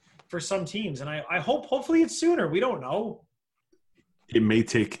some teams, and I hopefully it's sooner. We don't know. It may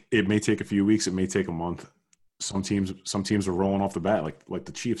take a few weeks. It may take a month. Some teams are rolling off the bat, like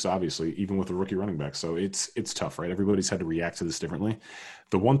the Chiefs, obviously, even with a rookie running back. So it's tough, right? Everybody's had to react to this differently.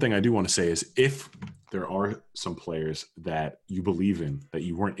 The one thing I do want to say is, if there are some players that you believe in that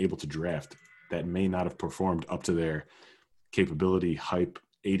you weren't able to draft, that may not have performed up to their capability, hype,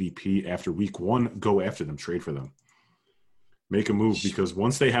 ADP after week 1, go after them, trade for them, make a move, because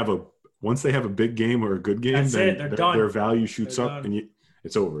once they have a big game or a good game, then their value shoots up and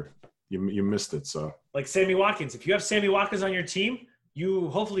it's over. You missed it. So like Sammy Watkins, if you have Sammy Watkins on your team, you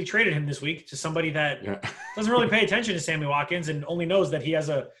hopefully traded him this week to somebody that doesn't really pay attention to Sammy Watkins and only knows that he has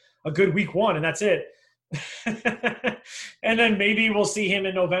a a good week one, and that's it. And then maybe we'll see him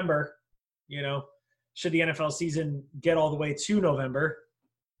in November, should the NFL season get all the way to November.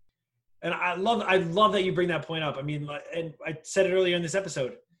 And I love that you bring that point up. I mean, and I said it earlier in this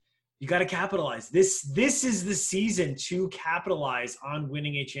episode, you got to capitalize. This is the season to capitalize on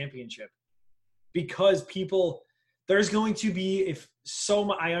winning a championship, because there's going to be,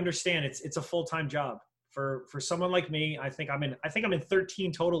 I understand it's a full-time job for someone like me. I think I'm in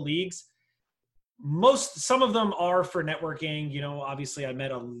 13 total leagues. Some of them are for networking. Obviously I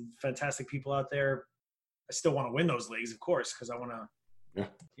met fantastic people out there. I still want to win those leagues, of course, because I want to,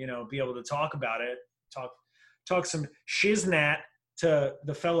 be able to talk about it, talk some shiznat to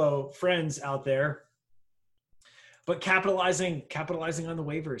the fellow friends out there. But capitalizing on the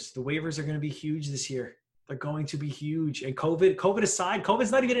waivers. The waivers are going to be huge this year. They're going to be huge. And COVID aside,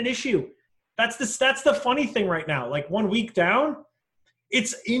 COVID's not even an issue. That's the funny thing right now. Like 1 week down,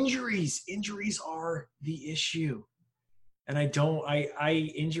 it's injuries. Injuries are the issue. And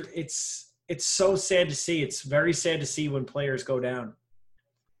it's so sad to see. It's very sad to see when players go down,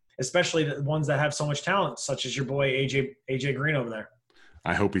 especially the ones that have so much talent, such as your boy AJ Green over there.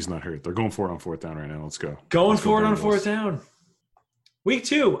 I hope he's not hurt. They're going for it on fourth down right now. Let's go. Let's go on fourth down. Week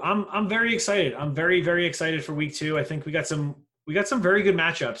 2. I'm very excited. I'm very, very excited for week 2. I think we got some very good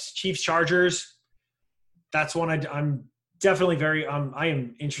matchups. Chiefs Chargers. That's one I'm definitely I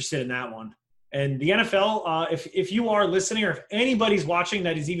am interested in that one. And the NFL, if you are listening, or if anybody's watching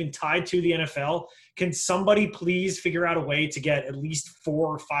that is even tied to the NFL, can somebody please figure out a way to get at least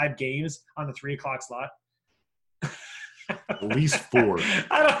 4 or 5 games on the 3:00 slot? At least 4.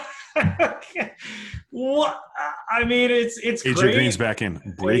 What? I mean, it's AJ great. Green's back in.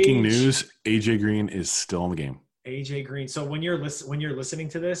 Breaking news: AJ Green is still in the game. AJ Green. So when you're listening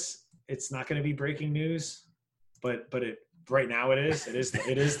to this, it's not going to be breaking news, but right now it is.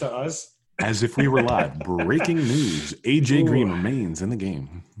 It is to us. As if we were live. Breaking news: AJ Green remains in the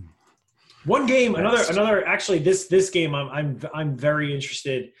game. One game, another. Actually, this game, I'm very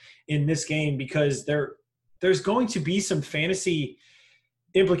interested in this game, because there's going to be some fantasy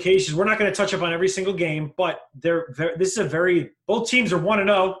implications. We're not going to touch up on every single game, but this is both teams are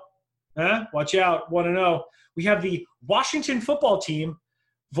 1-0. Watch out, 1-0. We have the Washington football team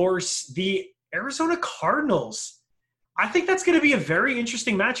versus the Arizona Cardinals. I think that's going to be a very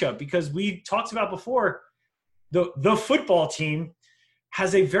interesting matchup, because we talked about before, the football team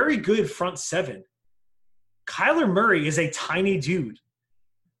has a very good front seven. Kyler Murray is a tiny dude.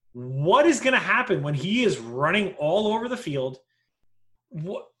 What is going to happen when he is running all over the field?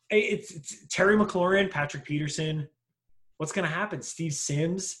 It's Terry McLaurin, Patrick Peterson. What's going to happen? Steve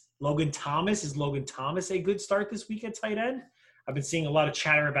Sims, Logan Thomas. Is Logan Thomas a good start this week at tight end? I've been seeing a lot of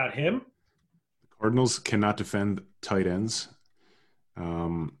chatter about him. The Cardinals cannot defend tight ends.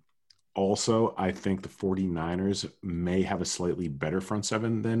 Also, I think the 49ers may have a slightly better front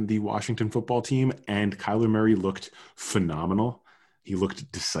seven than the Washington football team, and Kyler Murray looked phenomenal. He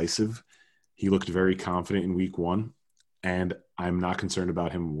looked decisive. He looked very confident in week 1, and I'm not concerned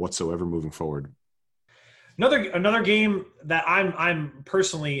about him whatsoever moving forward. Another game that I'm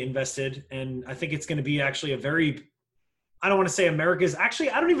personally invested, and I think it's going to be actually I don't want to say America's. Actually,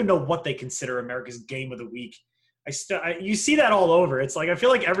 I don't even know what they consider America's game of the week. You see that all over. It's like, I feel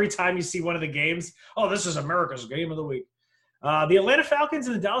like every time you see one of the games, oh, this is America's game of the week. The Atlanta Falcons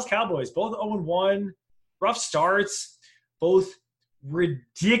and the Dallas Cowboys, both 0-1, rough starts, both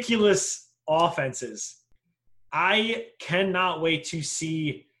ridiculous offenses. I cannot wait to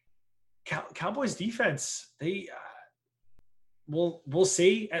see Cowboys defense. We'll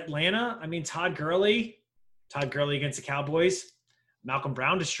see. Atlanta, I mean, Todd Gurley against the Cowboys. Malcolm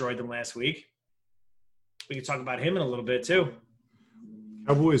Brown destroyed them last week. We can talk about him in a little bit too.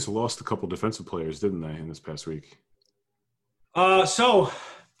 Cowboys lost a couple defensive players, didn't they, in this past week? So,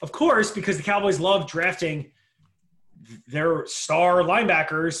 of course, because the Cowboys love drafting their star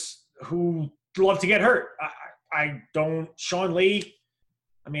linebackers who love to get hurt. Sean Lee,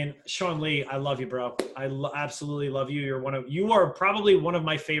 I love you, bro. I absolutely love you. You are probably one of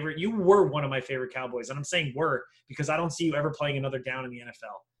my favorite. You were one of my favorite Cowboys, and I'm saying were because I don't see you ever playing another down in the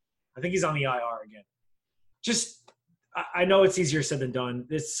NFL. I think he's on the IR again. I know it's easier said than done.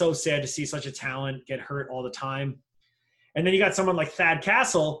 It's so sad to see such a talent get hurt all the time. And then you got someone like Thad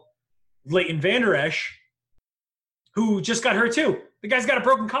Castle, Leighton Vander Esch, who just got hurt too. The guy's got a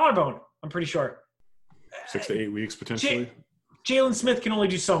broken collarbone, I'm pretty sure. 6 to 8 weeks potentially. Jalen Smith can only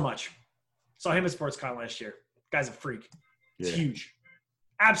do so much. Saw him at SportsCon last year. Guy's a freak. It's huge.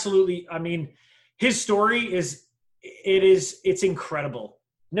 Absolutely. I mean, his story it's incredible.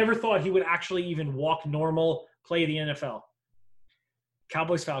 Never thought he would actually even walk normal, play the NFL.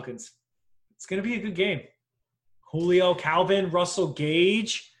 Cowboys Falcons. It's going to be a good game. Julio, Calvin, Russell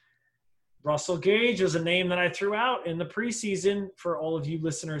Gage. Russell Gage was a name that I threw out in the preseason for all of you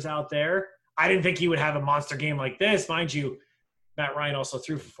listeners out there. I didn't think he would have a monster game like this. Mind you, Matt Ryan also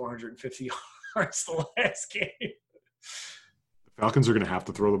threw for 450 yards the last game. The Falcons are going to have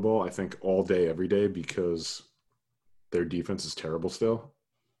to throw the ball, I think, all day, every day, because their defense is terrible still.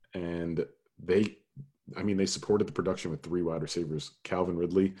 And they supported the production with 3 wide receivers. Calvin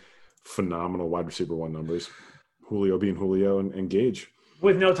Ridley, phenomenal wide receiver 1 numbers. Julio being Julio and Gage.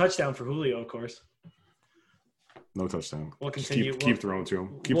 With no touchdown for Julio, of course. No touchdown. We'll continue. Keep throwing to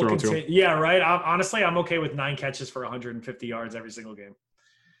him. Keep throwing to him. Yeah, right. Honestly, I'm okay with 9 catches for 150 yards every single game.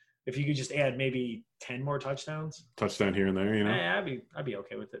 If you could just add maybe 10 more touchdowns. Touchdown here and there, you know. I'd be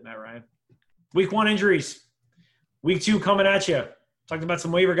okay with it, Matt Ryan. Week 1 injuries. Week 2 coming at you. Talking about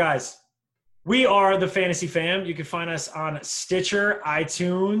some waiver guys. We are the Fantasy Fam. You can find us on Stitcher,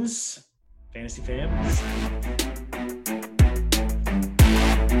 iTunes. Fantasy Fam.